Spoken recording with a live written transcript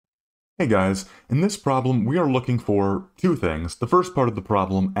Hey guys, in this problem we are looking for two things. The first part of the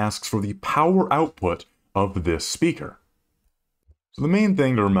problem asks for the power output of this speaker. So the main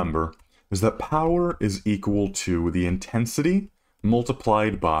thing to remember is that power is equal to the intensity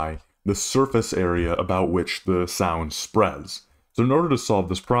multiplied by the surface area about which the sound spreads. So in order to solve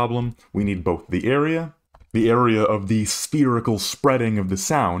this problem, we need both the area of the spherical spreading of the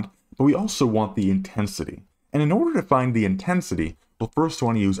sound, but we also want the intensity. And in order to find the intensity, we'll first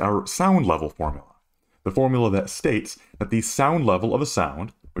want to use our sound level formula. The formula that states that the sound level of a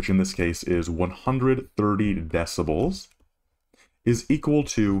sound, which in this case is 130 decibels, is equal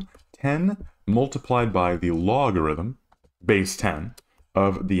to 10 multiplied by the logarithm, base 10,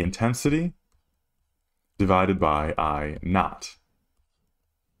 of the intensity divided by I naught.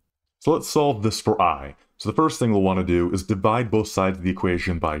 So let's solve this for I. So the first thing we'll want to do is divide both sides of the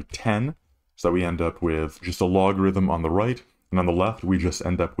equation by 10, so that we end up with just a logarithm on the right, and on the left we just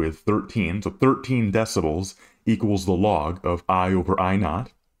end up with 13. So 13 decibels equals the log of I over I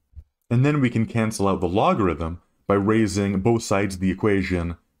naught. And then we can cancel out the logarithm by raising both sides of the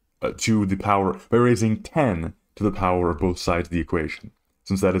equation to the power, by raising 10 to the power of both sides of the equation.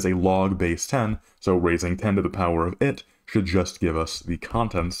 Since that is a log base 10, so raising 10 to the power of it should just give us the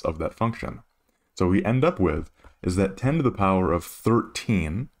contents of that function. So what we end up with is that 10 to the power of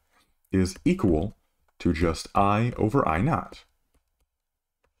 13 is equal to just I over I naught.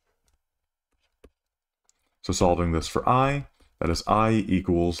 So solving this for I, that is I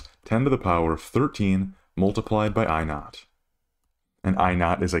equals 10 to the power of 13 multiplied by I naught. And I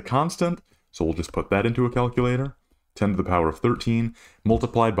naught is a constant, so we'll just put that into a calculator. 10 to the power of 13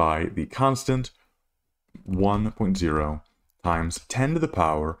 multiplied by the constant 1.0 times 10 to the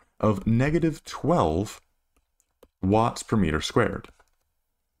power of negative 12 watts per meter squared.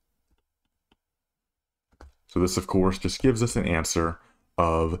 So this, of course, just gives us an answer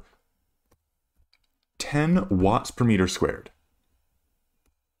of 10 watts per meter squared.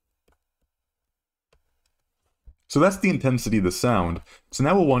 So that's the intensity of the sound. So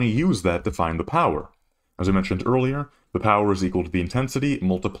now we'll want to use that to find the power. As I mentioned earlier, the power is equal to the intensity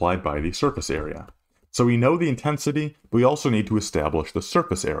multiplied by the surface area. So we know the intensity, but we also need to establish the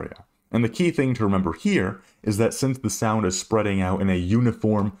surface area. And the key thing to remember here is that since the sound is spreading out in a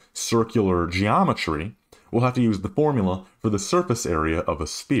uniform circular geometry, we'll have to use the formula for the surface area of a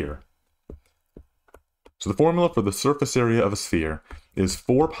sphere. So the formula for the surface area of a sphere is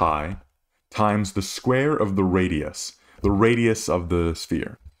 4 pi times the square of the radius of the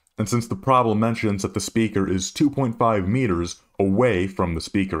sphere. And since the problem mentions that the speaker is 2.5 meters away from the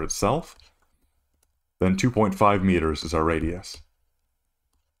speaker itself, then 2.5 meters is our radius,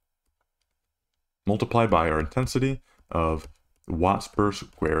 multiplied by our intensity of watts per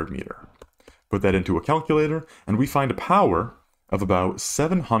square meter. Put that into a calculator, and we find a power of about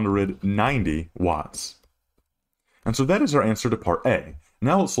 790 watts. And so that is our answer to part A.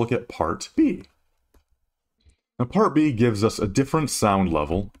 Now let's look at part B. Now part B gives us a different sound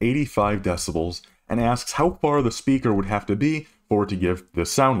level, 85 decibels, and asks how far the speaker would have to be for it to give this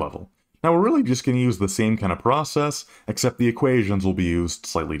sound level. Now we're really just going to use the same kind of process, except the equations will be used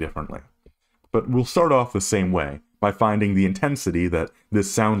slightly differently. But we'll start off the same way, by finding the intensity that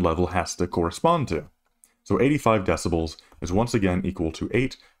this sound level has to correspond to. So 85 decibels is once again equal to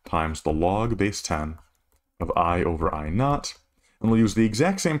 8 times the log base 10 of I over I naught. And we'll use the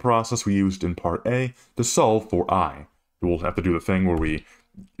exact same process we used in part A to solve for I. We'll have to do the thing where we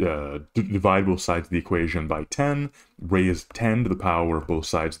divide both sides of the equation by 10, raise 10 to the power of both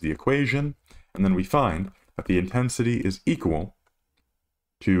sides of the equation, and then we find that the intensity is equal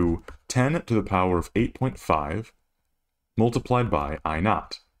to 10 to the power of 8.5 multiplied by I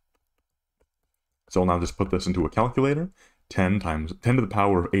naught. So I'll now just put this into a calculator. 10 to the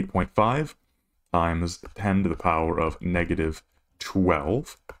power of 8.5 times 10 to the power of negative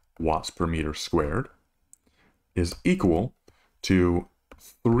 12 watts per meter squared is equal to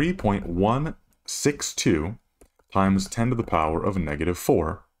 3.162 times 10 to the power of negative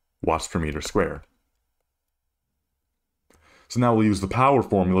 4 watts per meter squared. So now we'll use the power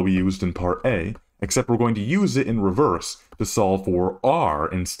formula we used in part A, except we're going to use it in reverse to solve for R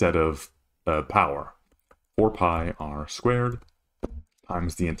instead of power. 4 pi R squared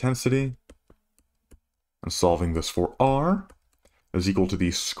times the intensity, and solving this for R is equal to the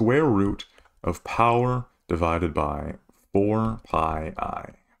square root of power divided by 4 pi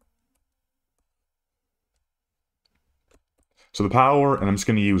I. So the power, and I'm just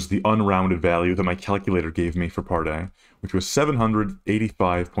going to use the unrounded value that my calculator gave me for part A, which was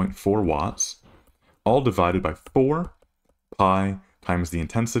 785.4 watts, all divided by 4 pi times the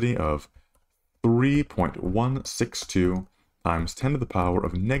intensity of 3.162 times 10 to the power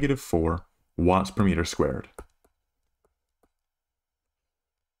of negative 4 watts per meter squared.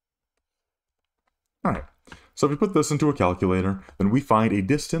 Alright, so if we put this into a calculator, then we find a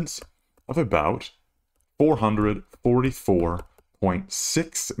distance of about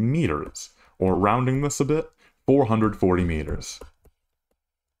 444.6 meters, or rounding this a bit, 440 meters.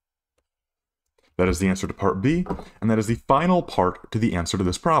 That is the answer to part B, and that is the final part to the answer to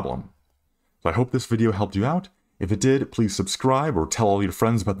this problem. So I hope this video helped you out. If it did, please subscribe or tell all your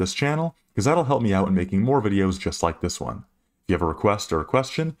friends about this channel, because that'll help me out in making more videos just like this one. If you have a request or a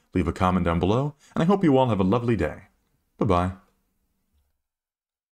question, leave a comment down below, and I hope you all have a lovely day. Bye-bye.